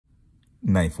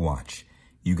knife watch.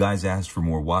 You guys asked for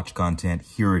more watch content.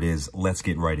 Here it is. Let's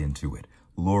get right into it.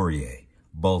 Lorier,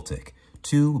 Baltic,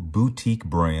 two boutique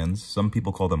brands. Some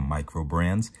people call them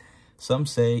microbrands. Some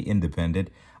say independent.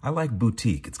 I like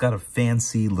boutique. It's got a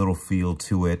fancy little feel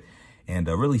to it and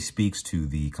really speaks to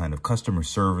the kind of customer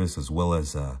service as well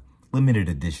as limited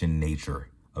edition nature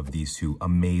of these two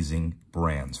amazing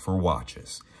brands for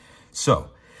watches.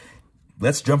 So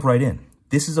let's jump right in.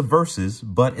 This is a versus,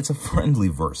 but it's a friendly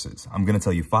versus. I'm going to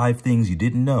tell you 5 things you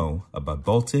didn't know about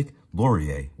Baltic,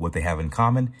 Lorier, what they have in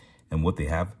common, and what they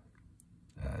have,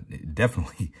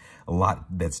 definitely a lot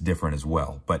that's different as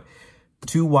well. But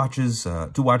two watch brands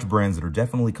that are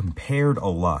definitely compared a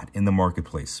lot in the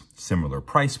marketplace. Similar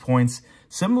price points,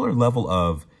 similar level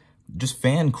of just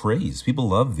fan craze. People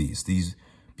love these. These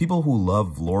people who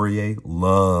love Lorier,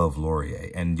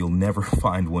 and you'll never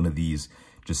find one of these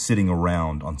just sitting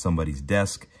around on somebody's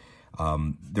desk.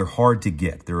 They're hard to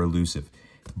get. They're elusive.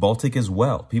 Baltic as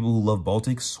well. People who love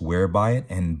Baltic swear by it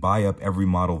and buy up every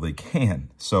model they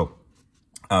can. So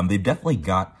they've definitely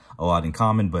got a lot in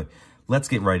common, but let's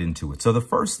get right into it. So the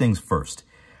first things first,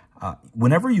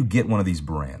 whenever you get one of these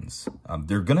brands,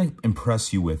 they're going to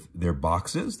impress you with their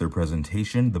boxes, their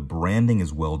presentation. The branding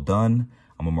is well done.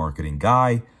 I'm a marketing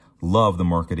guy. Love the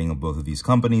marketing of both of these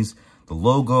companies. The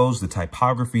logos, the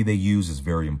typography they use is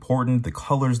very important. The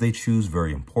colors they choose,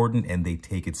 very important, and they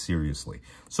take it seriously.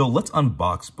 So let's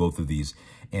unbox both of these,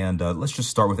 and let's just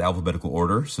start with alphabetical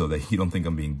order so that you don't think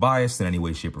I'm being biased in any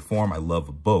way, shape, or form. I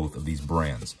love both of these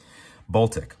brands.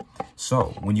 Baltic.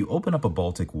 So when you open up a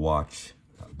Baltic watch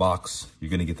box, you're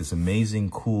going to get this amazing,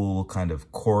 cool kind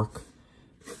of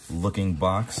cork-looking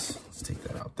box. Let's take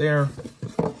that out there.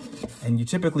 And you're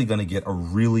typically going to get a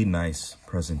really nice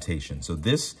presentation. So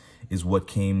this is what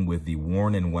came with the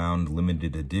Worn and Wound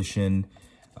limited edition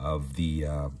of the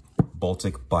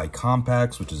Baltic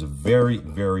Bicompax, which is a very,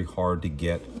 very hard to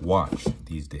get watch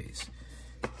these days.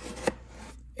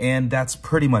 And that's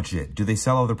pretty much it. Do they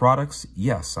sell other products?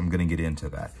 Yes, I'm going to get into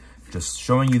that. Just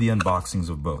showing you the unboxings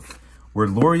of both. Where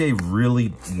Lorier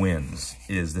really wins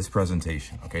is this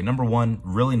presentation. Okay, number one,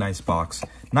 really nice box.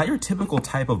 Not your typical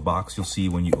type of box you'll see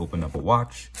when you open up a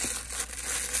watch.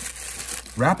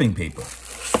 Wrapping paper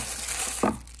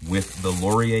with the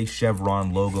Lorier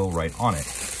chevron logo right on it.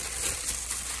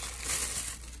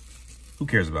 Who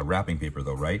cares about wrapping paper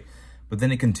though, right? But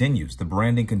then it continues, the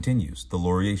branding continues, the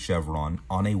Lorier chevron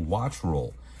on a watch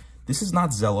roll. This is not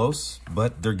Zelos,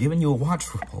 but they're giving you a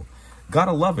watch roll.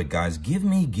 Gotta love it, guys. Give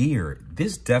me gear.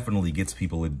 This definitely gets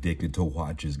people addicted to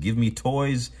watches. Give me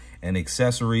toys and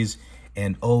accessories.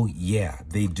 And oh yeah,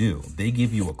 they do. They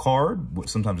give you a card.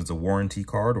 Sometimes it's a warranty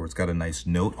card or it's got a nice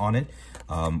note on it.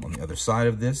 On the other side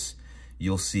of this,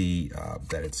 you'll see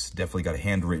that it's definitely got a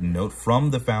handwritten note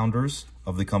from the founders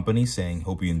of the company saying,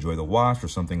 hope you enjoy the watch or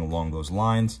something along those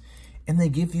lines. And they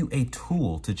give you a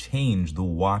tool to change the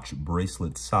watch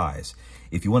bracelet size.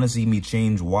 If you want to see me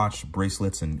change watch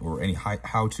bracelets or any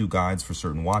how-to guides for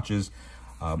certain watches,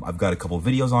 I've got a couple of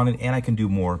videos on it and I can do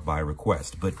more by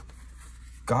request. But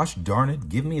gosh darn it,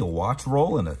 give me a watch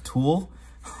roll and a tool,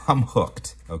 I'm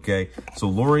hooked, okay? So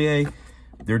Lorier,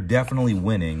 they're definitely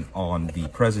winning on the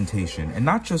presentation, and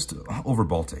not just over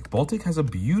Baltic. Baltic has a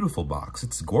beautiful box.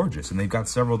 It's gorgeous, and they've got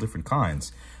several different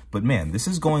kinds. But man, this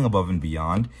is going above and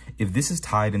beyond. If this is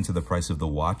tied into the price of the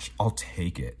watch, I'll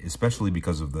take it, especially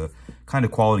because of the kind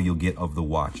of quality you'll get of the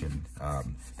watch. And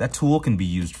that tool can be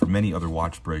used for many other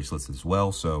watch bracelets as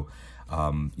well. So,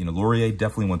 you know, Lorier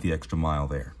definitely went the extra mile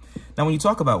there. Now, when you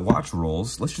talk about watch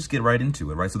rolls, let's just get right into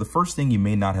it, right? So the first thing you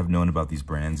may not have known about these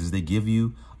brands is they give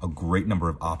you a great number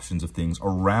of options of things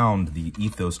around the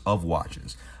ethos of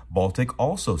watches. Baltic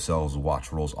also sells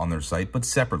watch rolls on their site, but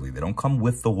separately. They don't come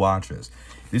with the watches.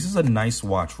 This is a nice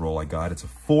watch roll I got. It's a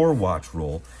 4 watch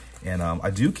roll, and I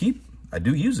do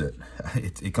use it.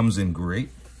 It comes in great.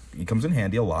 It comes in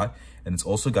handy a lot. And it's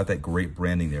also got that great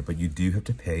branding there, but you do have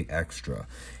to pay extra.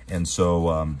 And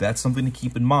so that's something to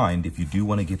keep in mind if you do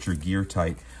want to get your gear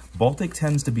tight. Baltic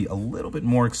tends to be a little bit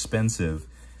more expensive,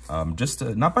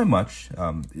 not by much.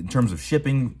 In terms of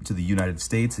shipping to the United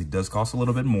States, it does cost a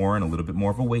little bit more and a little bit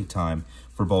more of a wait time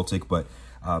for Baltic, but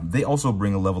they also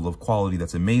bring a level of quality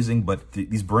that's amazing, but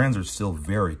these brands are still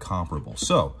very comparable.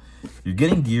 So you're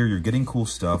getting gear, you're getting cool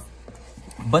stuff.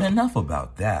 But enough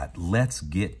about that. Let's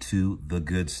get to the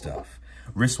good stuff.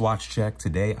 Wristwatch check.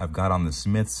 Today I've got on the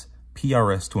Smith's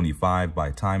PRS 25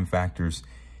 by Time Factors.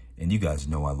 And you guys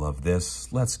know I love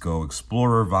this. Let's go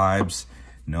Explorer vibes.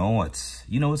 No,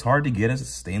 it's hard to get as a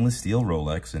stainless steel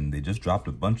Rolex, and they just dropped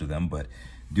a bunch of them, but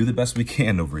do the best we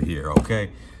can over here,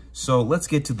 okay? So let's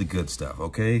get to the good stuff,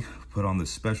 okay? Put on the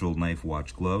special knife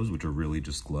watch gloves, which are really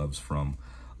just gloves from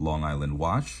Long Island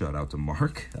Watch. Shout out to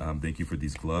Mark. Thank you for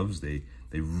these gloves. They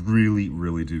really,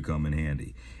 really do come in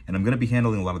handy. And I'm going to be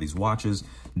handling a lot of these watches.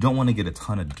 Don't want to get a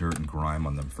ton of dirt and grime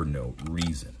on them for no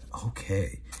reason.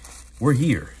 Okay, we're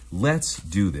here. Let's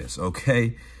do this,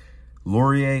 okay?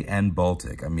 Lorier and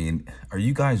Baltic. I mean, are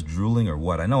you guys drooling or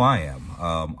what? I know I am.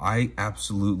 I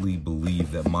absolutely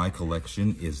believe that my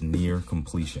collection is near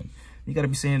completion. You got to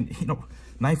be saying, you know,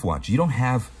 knife watch. You don't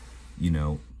have, you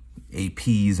know,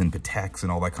 APs and Pateks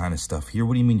and all that kind of stuff here.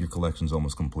 What do you mean your collection's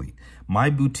almost complete? My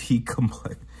boutique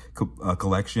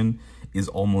collection is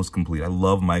almost complete. I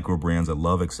love microbrands. I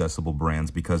love accessible brands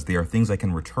because they are things I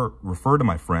can refer to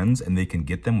my friends and they can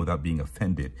get them without being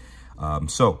offended.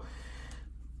 So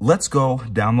let's go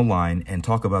down the line and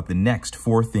talk about the next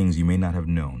 4 things you may not have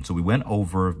known. So we went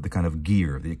over the kind of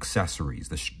gear, the accessories,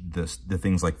 the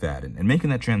things like that. And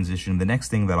making that transition, the next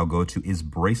thing that I'll go to is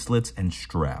bracelets and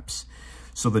straps.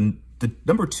 So the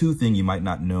number 2 thing you might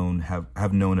not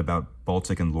have known about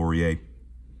Baltic and Lorier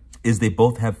is they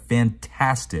both have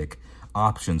fantastic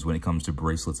options when it comes to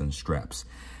bracelets and straps.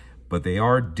 But they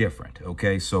are different,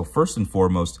 okay? So first and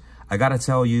foremost, I gotta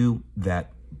tell you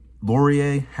that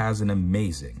Lorier has an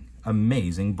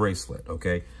amazing bracelet,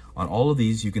 okay? On all of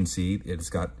these, you can see it's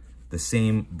got the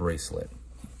same bracelet.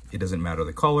 It doesn't matter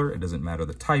the color, it doesn't matter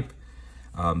the type.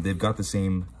 They've got the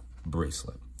same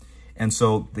bracelet. And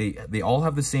so they all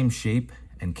have the same shape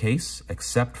and case,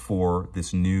 except for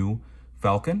this new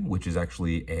Falcon, which is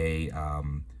actually a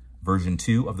version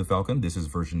 2 of the Falcon. This is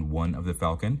version 1 of the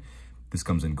Falcon. This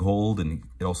comes in gold, and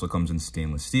it also comes in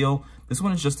stainless steel. This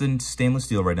one is just in stainless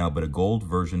steel right now, but a gold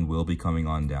version will be coming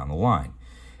on down the line.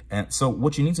 And so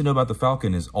what you need to know about the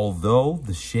Falcon is, although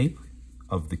the shape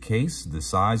of the case, the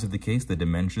size of the case, the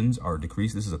dimensions are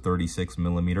decreased. This is a 36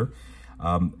 millimeter.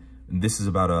 This is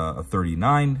about a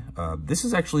 39. This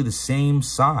is actually the same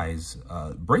size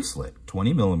bracelet,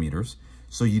 20 millimeters.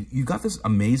 So you got this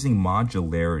amazing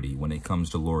modularity when it comes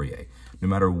to Lorier. No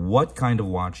matter what kind of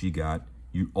watch you got,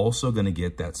 you're also going to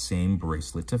get that same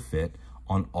bracelet to fit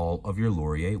on all of your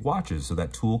Lorier watches. So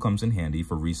that tool comes in handy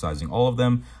for resizing all of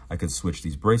them. I could switch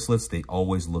these bracelets. They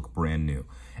always look brand new.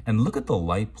 And look at the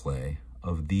light play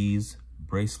of these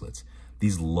bracelets.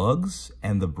 These lugs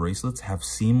and the bracelets have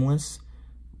seamless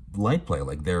light play,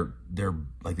 like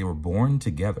they were born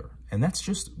together. And that's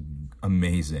just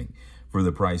amazing for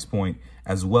the price point,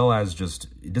 as well as just,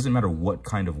 it doesn't matter what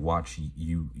kind of watch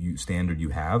standard you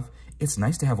have. It's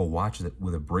nice to have a watch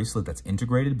with a bracelet that's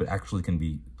integrated, but actually can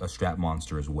be a strap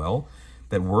monster as well,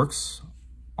 that works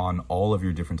on all of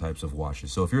your different types of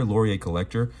watches. So if you're a Lorier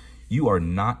collector, you are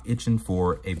not itching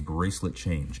for a bracelet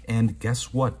change. And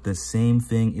guess what? The same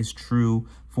thing is true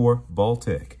for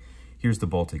Baltic. Here's the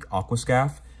Baltic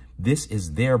Aquascaphe. This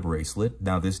is their bracelet.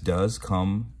 Now this does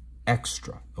come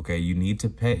extra, okay? You need to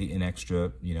pay an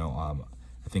extra, you know,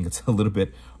 I think it's a little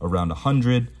bit around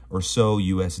 100 or so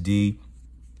USD,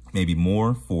 maybe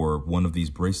more, for one of these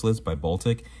bracelets by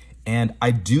Baltic. And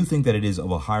I do think that it is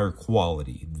of a higher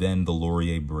quality than the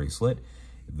Lorier bracelet.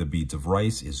 The beads of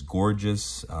rice is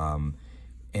gorgeous.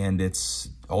 And it's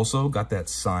also got that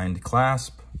signed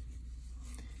clasp.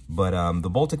 But the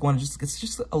Baltic one, it's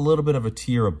just a little bit of a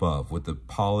tier above with the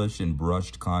polished and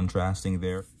brushed contrasting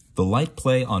there. The light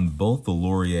play on both the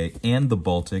Lorier and the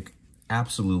Baltic,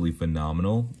 absolutely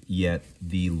phenomenal, yet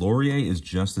the Lorier is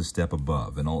just a step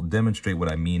above. And I'll demonstrate what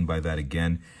I mean by that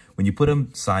again. When you put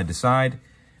them side to side,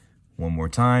 one more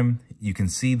time, you can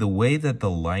see the way that the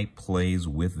light plays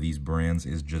with these brands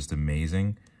is just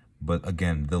amazing. But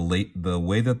again, the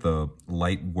way that the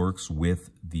light works with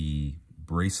the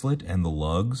bracelet and the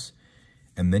lugs,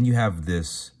 and then you have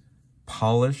this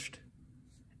polished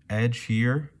edge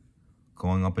here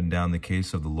going up and down the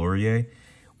case of the Lorier,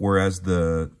 whereas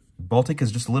the Baltic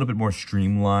is just a little bit more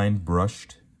streamlined,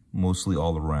 brushed, mostly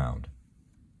all around.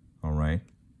 All right,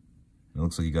 it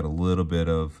looks like you got a little bit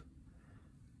of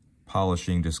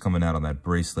polishing just coming out on that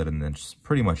bracelet, and then just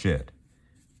pretty much it.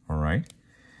 All right.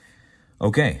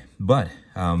 Okay, but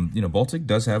you know, Baltic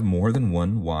does have more than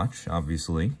one watch,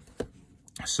 obviously.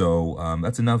 So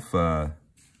that's enough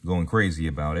going crazy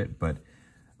about it, but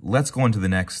let's go on to the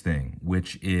next thing,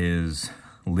 which is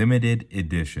limited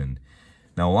edition.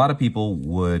 Now, a lot of people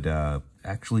would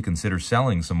actually consider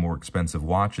selling some more expensive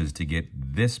watches to get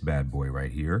this bad boy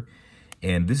right here.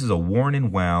 And this is a worn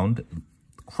and wound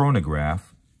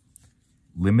chronograph,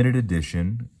 limited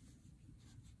edition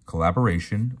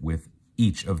collaboration with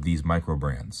each of these micro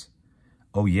brands.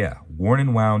 Oh yeah, Worn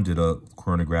and Wound did a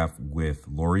chronograph with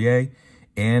Lorier,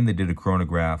 and they did a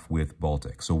chronograph with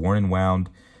Baltic. So Worn and Wound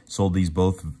Sold these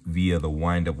both via the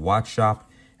Wind Up Watch Shop,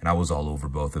 and I was all over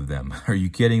both of them. Are you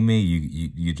kidding me?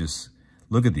 You just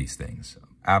look at these things.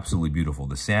 Absolutely beautiful.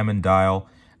 The Salmon dial,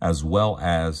 as well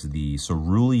as the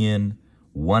cerulean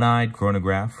one-eyed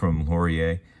chronograph from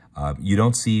Lorier. You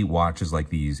don't see watches like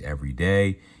these every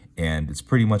day, and it's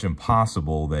pretty much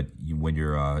impossible that when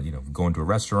you're going to a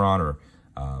restaurant or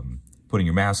putting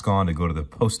your mask on to go to the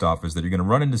post office, that you're going to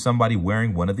run into somebody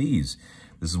wearing one of these.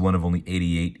 This is one of only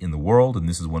 88 in the world, and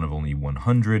this is one of only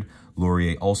 100.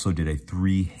 Lorier also did a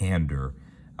three-hander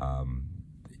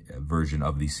version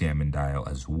of the Salmon dial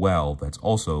as well. That's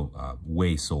also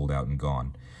way sold out and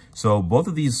gone. So both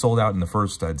of these sold out in the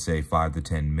first, I'd say, 5 to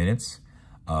 10 minutes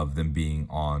of them being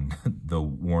on the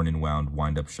Worn and Wound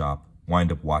Wind Up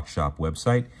Watch Shop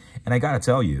website. And I gotta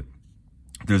tell you,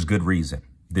 there's good reason.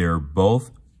 They're both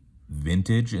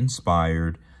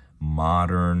vintage-inspired,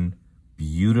 modern,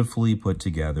 beautifully put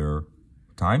together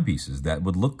timepieces that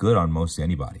would look good on most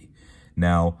anybody.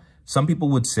 Now, some people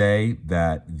would say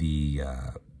that this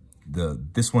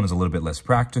one is a little bit less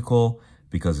practical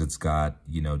because it's got,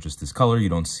 just this color you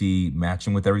don't see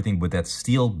matching with everything, but that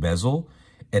steel bezel,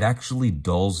 it actually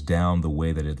dulls down the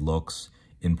way that it looks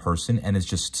in person, and it's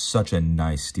just such a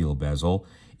nice steel bezel.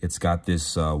 It's got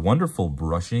this wonderful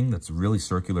brushing that's really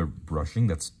circular brushing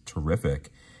that's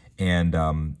terrific. And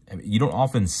you don't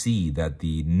often see that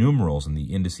the numerals and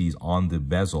the indices on the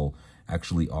bezel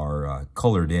actually are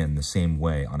colored in the same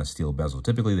way on a steel bezel.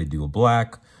 Typically, they do a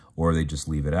black or they just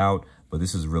leave it out, but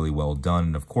this is really well done.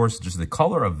 And of course, just the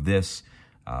color of this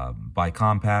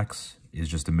Bicompax is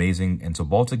just amazing. And so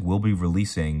Baltic will be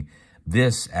releasing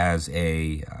this as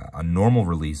a normal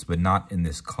release, but not in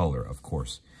this color, of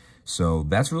course. So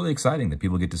that's really exciting that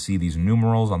people get to see these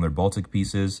numerals on their Baltic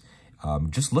pieces.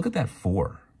 Just look at that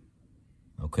 4.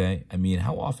 Okay, I mean,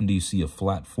 how often do you see a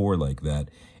flat 4 like that?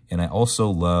 And I also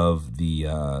love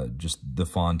the just the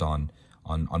font on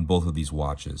both of these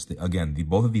watches. Again,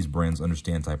 both of these brands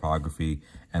understand typography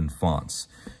and fonts.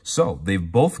 So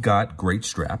they've both got great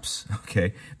straps.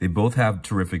 Okay, they both have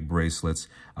terrific bracelets.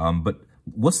 But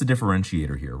what's the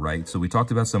differentiator here, right? So we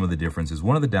talked about some of the differences.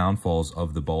 One of the downfalls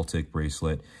of the Baltic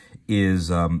bracelet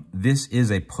is this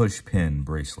is a push pin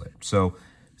bracelet. So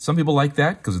some people like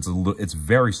that because it's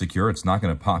very secure. It's not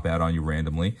going to pop out on you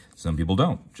randomly. Some people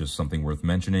don't. Just something worth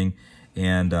mentioning.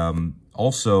 And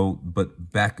also,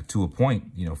 but back to a point,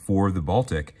 for the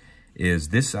Baltic, is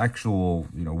this actual,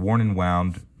 worn and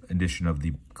wound edition of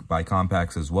the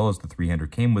Bicompax as well as the three-hander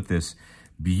came with this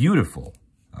beautiful,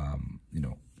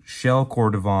 shell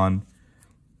cordovan,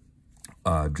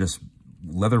 just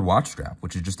leather watch strap,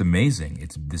 which is just amazing.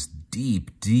 It's this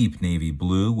deep, deep navy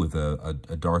blue with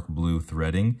a dark blue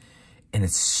threading, and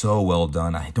it's so well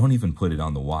done. I don't even put it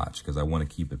on the watch because I want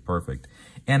to keep it perfect.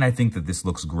 And I think that this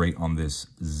looks great on this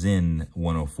Zin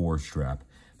 104 strap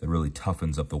that really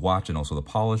toughens up the watch, and also the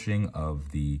polishing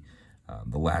of the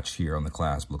latch here on the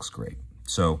clasp looks great.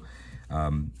 So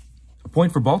a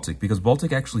point for Baltic, because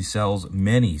Baltic actually sells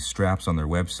many straps on their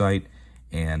website,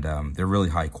 and they're really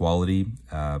high quality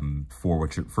for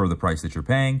the price that you're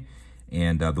paying.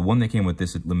 And the one that came with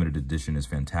this limited edition is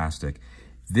fantastic.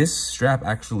 This strap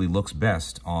actually looks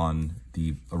best on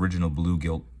the original blue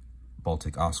gilt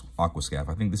Baltic Aquascaphe.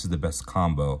 I think this is the best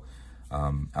combo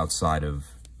outside of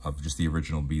just the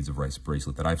original Beads of Rice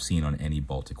bracelet that I've seen on any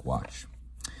Baltic watch.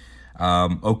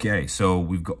 Okay, so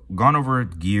we've gone over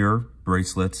gear,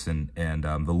 bracelets, and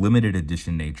the limited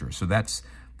edition nature. So that's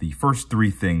the first 3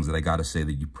 things that I got to say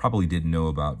that you probably didn't know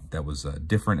about that was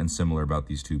different and similar about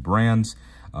these 2 brands.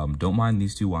 Don't mind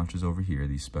these 2 watches over here.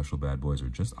 These special bad boys are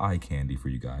just eye candy for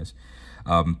you guys.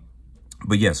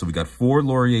 But yeah, so we got 4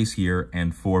 Loriers here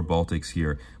and 4 Baltics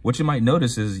here. What you might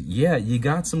notice is, yeah, you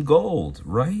got some gold,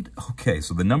 right? Okay,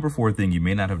 so the number 4 thing you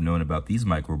may not have known about these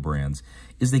micro brands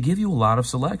is they give you a lot of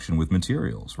selection with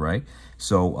materials, right?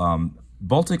 So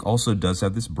Baltic also does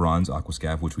have this bronze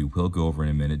aquascaphe, which we will go over in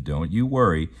a minute. Don't you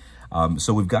worry.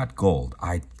 So we've got gold.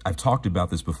 I've talked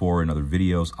about this before in other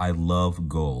videos. I love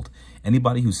gold.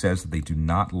 Anybody who says that they do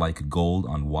not like gold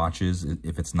on watches,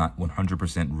 if it's not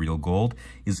 100% real gold,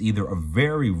 is either a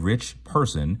very rich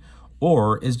person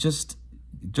or is just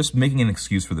making an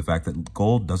excuse for the fact that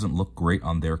gold doesn't look great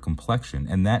on their complexion,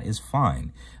 and that is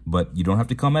fine. But you don't have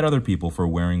to come at other people for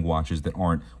wearing watches that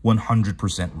aren't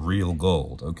 100% real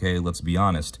gold, okay? Let's be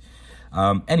honest.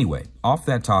 Anyway, off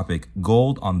that topic,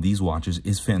 gold on these watches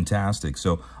is fantastic.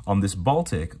 So on this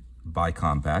Baltic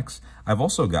Bicompax, I've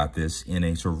also got this in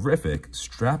a terrific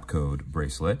strap code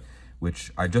bracelet,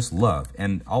 which I just love.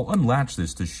 And I'll unlatch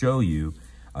this to show you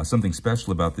something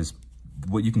special about this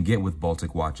what you can get with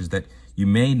Baltic watches that you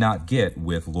may not get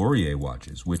with Lorier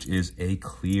watches, which is a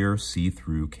clear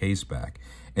see-through case back.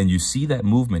 And you see that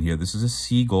movement here. This is a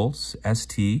Seagull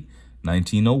ST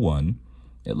 1901.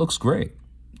 It looks great.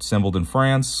 Assembled in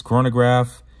France,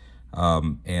 Chronograph,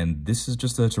 and this is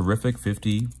just a terrific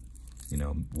 50,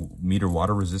 meter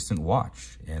water-resistant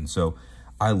watch. And so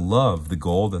I love the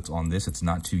gold that's on this. It's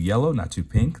not too yellow, not too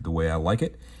pink, the way I like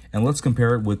it. And let's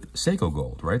compare it with Seiko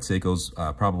Gold, right? Seiko's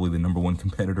probably the #1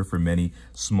 competitor for many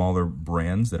smaller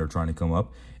brands that are trying to come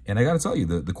up. And I got to tell you,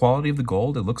 the quality of the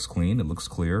gold, it looks clean, it looks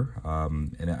clear,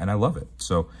 and I love it.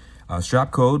 So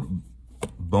strap code,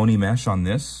 bony mesh on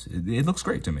this, it looks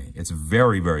great to me. It's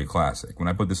very, very classic. When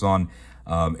I put this on,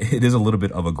 it is a little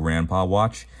bit of a grandpa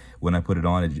watch. When I put it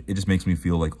on, it just makes me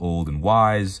feel like old and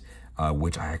wise,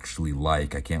 which I actually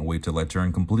like. I can't wait till I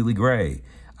turn completely gray.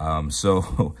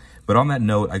 But on that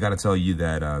note, I got to tell you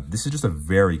that this is just a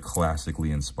very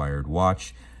classically inspired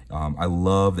watch. I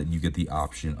love that you get the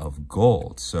option of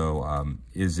gold. So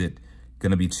is it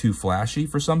going to be too flashy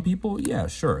for some people? Yeah,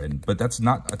 sure. But that's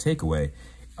not a takeaway.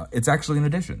 It's actually an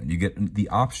addition, and you get the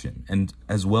option. And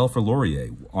as well for Lorier,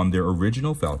 on their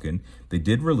original Falcon, they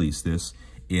did release this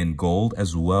in gold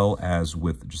as well as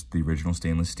with just the original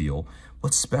stainless steel.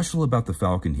 What's special about the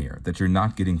Falcon here that you're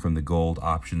not getting from the gold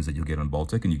options that you'll get on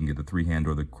Baltic, and you can get the 3-hand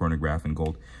or the chronograph in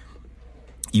gold,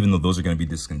 even though those are going to be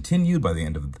discontinued by the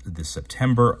end of this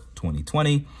September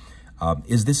 2020,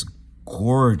 is this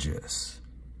gorgeous,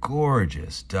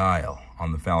 gorgeous dial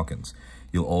on the Falcons.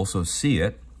 You'll also see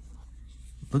it.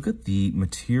 Look at the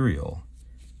material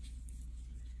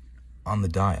on the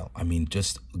dial. I mean,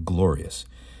 just glorious.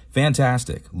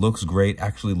 Fantastic. Looks great.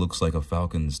 Actually looks like a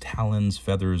falcon's talons,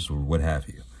 feathers, or what have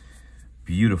you.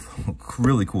 Beautiful.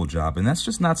 Really cool job. And that's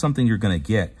just not something you're going to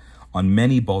get on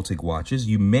many Baltic watches.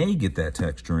 You may get that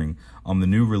texturing on the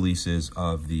new releases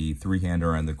of the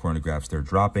 3-hander and the chronographs they're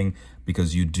dropping,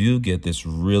 because you do get this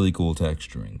really cool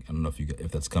texturing. I don't know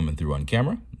if that's coming through on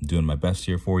camera. I'm doing my best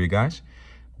here for you guys.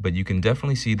 But you can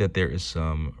definitely see that there is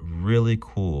some really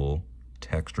cool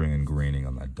texturing and graining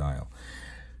on that dial.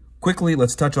 Quickly,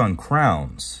 let's touch on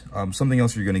crowns. Something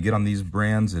else you're going to get on these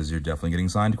brands is you're definitely getting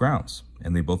signed crowns.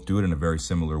 And they both do it in a very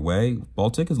similar way.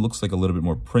 Baltic, it looks like a little bit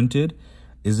more printed.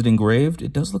 Is it engraved?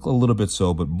 It does look a little bit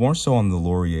so, but more so on the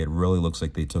Lorier, it really looks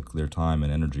like they took their time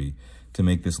and energy to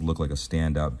make this look like a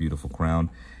standout, beautiful crown.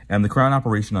 And the crown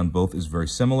operation on both is very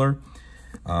similar.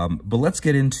 But let's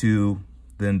get into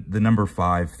the number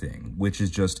 5 thing, which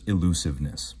is just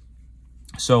elusiveness.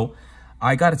 So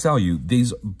I got to tell you,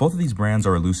 both of these brands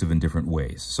are elusive in different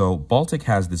ways. So Baltic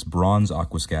has this bronze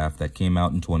aquascaphe that came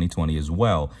out in 2020 as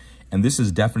well. And this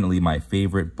is definitely my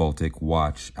favorite Baltic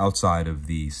watch outside of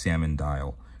the Salmon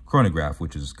dial chronograph,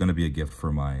 which is going to be a gift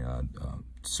for my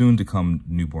soon-to-come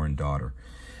newborn daughter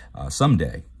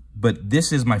someday. But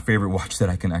this is my favorite watch that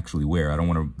I can actually wear. I don't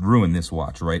want to ruin this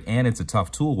watch, right? And it's a tough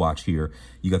tool watch here.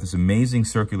 You got this amazing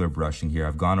circular brushing here.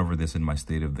 I've gone over this in my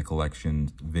State of the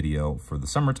Collection video for the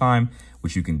summertime,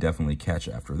 which you can definitely catch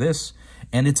after this.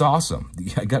 And it's awesome.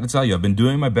 I got to tell you, I've been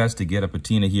doing my best to get a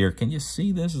patina here. Can you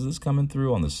see this? Is this coming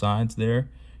through on the sides there?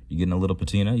 You getting a little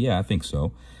patina? Yeah, I think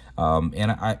so.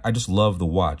 And I just love the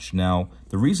watch. Now,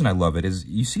 the reason I love it is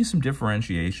you see some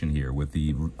differentiation here with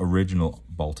the original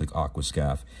Baltic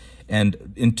Aquascaphe.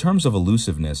 And in terms of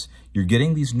elusiveness, you're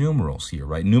getting these numerals here,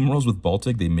 right? Numerals with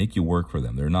Baltic, they make you work for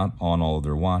them. They're not on all of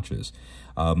their watches.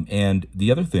 And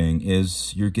the other thing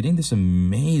is you're getting this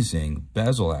amazing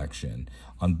bezel action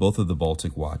on both of the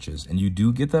Baltic watches. And you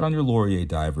do get that on your Lorier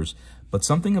divers, but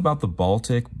something about the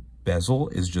Baltic bezel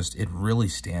is just, it really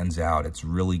stands out. It's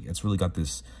really got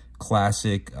this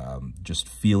classic just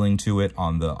feeling to it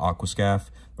on the Aquascaphe,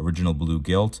 original blue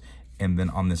gilt. And then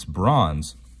on this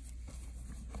bronze,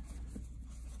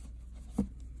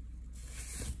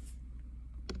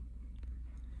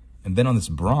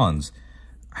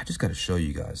 I just got to show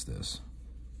you guys this.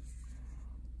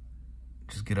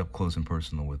 Just get up close and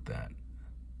personal with that.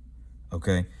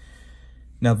 Okay.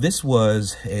 Now, this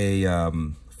was a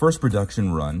first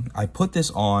production run. I put this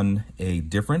on a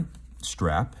different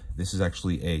strap. This is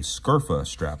actually a Scurfa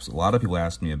strap. So a lot of people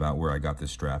ask me about where I got this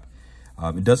strap.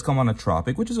 It does come on a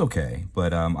Tropic, which is okay,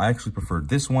 but I actually prefer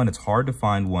this one. It's hard to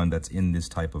find one that's in this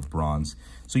type of bronze.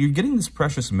 So you're getting this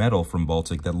precious metal from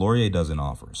Baltic that Lorier doesn't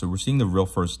offer. So we're seeing the real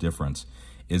first difference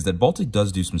is that Baltic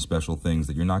does do some special things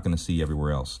that you're not going to see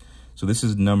everywhere else. So this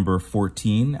is number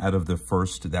 14 out of the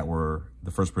first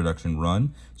production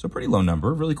run. So pretty low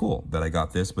number, really cool that I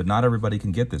got this, but not everybody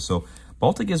can get this. So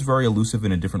Baltic is very elusive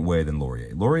in a different way than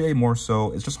Lorier. Lorier more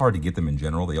so, it's just hard to get them in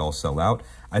general. They all sell out.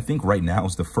 I think right now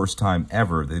is the first time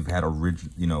ever they've had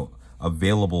a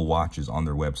available watches on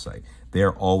their website. They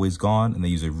are always gone, and they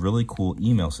use a really cool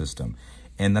email system.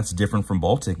 And that's different from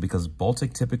Baltic, because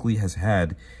Baltic typically has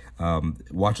had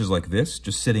watches like this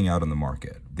just sitting out on the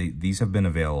market. These have been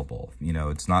available. You know,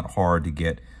 it's not hard to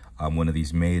get one of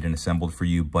these made and assembled for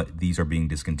you, but these are being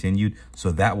discontinued,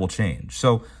 so that will change.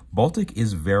 So Baltic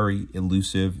is very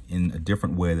elusive in a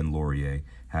different way than Lorier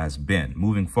has been.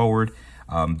 Moving forward,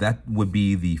 that would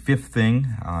be the fifth thing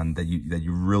that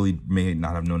you really may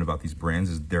not have known about these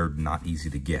brands, is they're not easy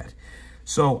to get.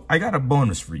 So I got a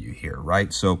bonus for you here,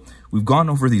 right? So we've gone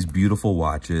over these beautiful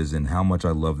watches and how much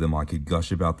I love them. I could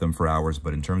gush about them for hours,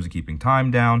 but in terms of keeping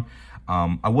time down,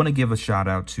 I want to give a shout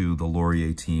out to the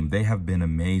Laurier team. They have been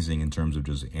amazing in terms of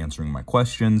just answering my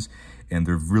questions, and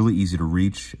they're really easy to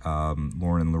reach.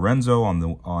 Lauren and Lorenzo on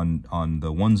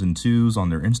the ones and twos on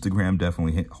their Instagram,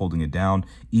 definitely holding it down,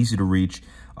 easy to reach.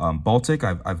 Baltic,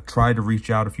 I've tried to reach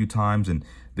out a few times, and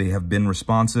they have been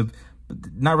responsive,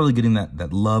 but not really getting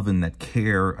that love and that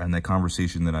care and that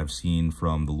conversation that I've seen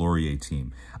from the Laurier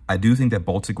team. I do think that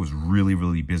Baltic was really,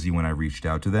 really busy when I reached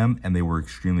out to them, and they were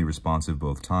extremely responsive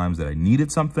both times that I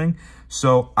needed something.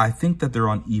 So I think that they're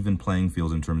on even playing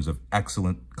field in terms of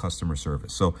excellent customer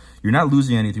service. So you're not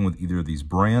losing anything with either of these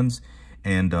brands.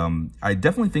 And I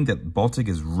definitely think that Baltic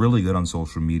is really good on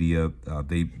social media.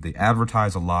 They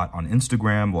advertise a lot on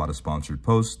Instagram, a lot of sponsored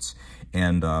posts.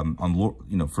 And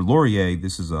for Laurier,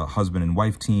 this is a husband and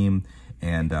wife team.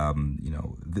 And,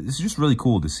 this is just really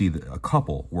cool to see a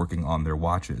couple working on their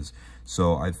watches.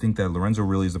 So I think that Lorenzo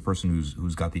really is the person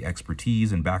who's got the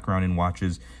expertise and background in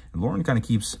watches. And Lauren kind of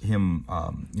keeps him,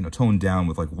 toned down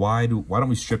with like, why don't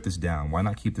we strip this down? Why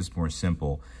not keep this more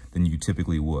simple than you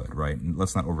typically would, right? And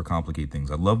let's not overcomplicate things.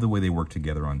 I love the way they work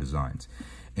together on designs.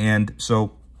 And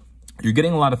so you're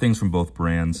getting a lot of things from both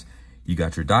brands. You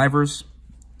got your divers,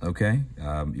 okay?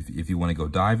 If you want to go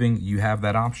diving, you have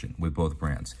that option with both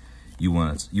brands. You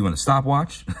want a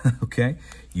stopwatch, okay?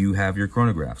 You have your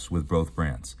chronographs with both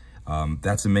brands.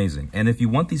 That's amazing. And if you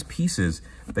want these pieces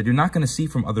that you're not going to see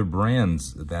from other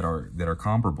brands that are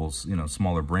comparables,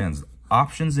 smaller brands,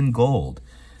 options in gold.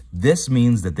 This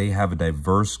means that they have a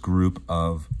diverse group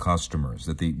of customers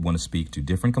that they want to speak to.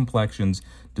 Different complexions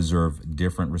deserve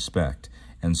different respect.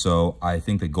 And so I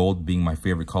think that gold being my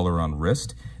favorite color on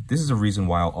wrist, this is a reason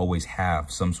why I'll always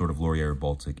have some sort of Laurier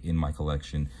Baltic in my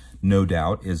collection. No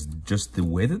doubt is just the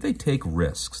way that they take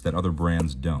risks that other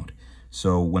brands don't.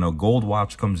 So when a gold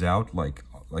watch comes out, like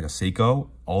a Seiko,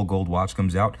 all gold watch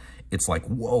comes out, it's like,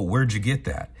 whoa, where'd you get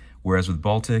that? Whereas with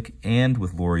Baltic and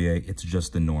with Laurier, it's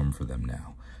just the norm for them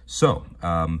now. So,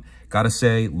 gotta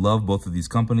say, love both of these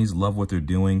companies, love what they're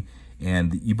doing,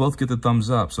 and you both get the thumbs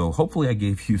up. So hopefully I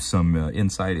gave you some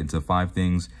insight into 5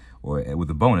 things, or with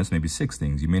a bonus, maybe 6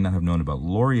 things you may not have known about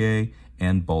Laurier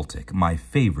and Baltic, my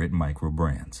favorite micro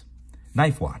brands.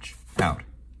 Knife Watch, out.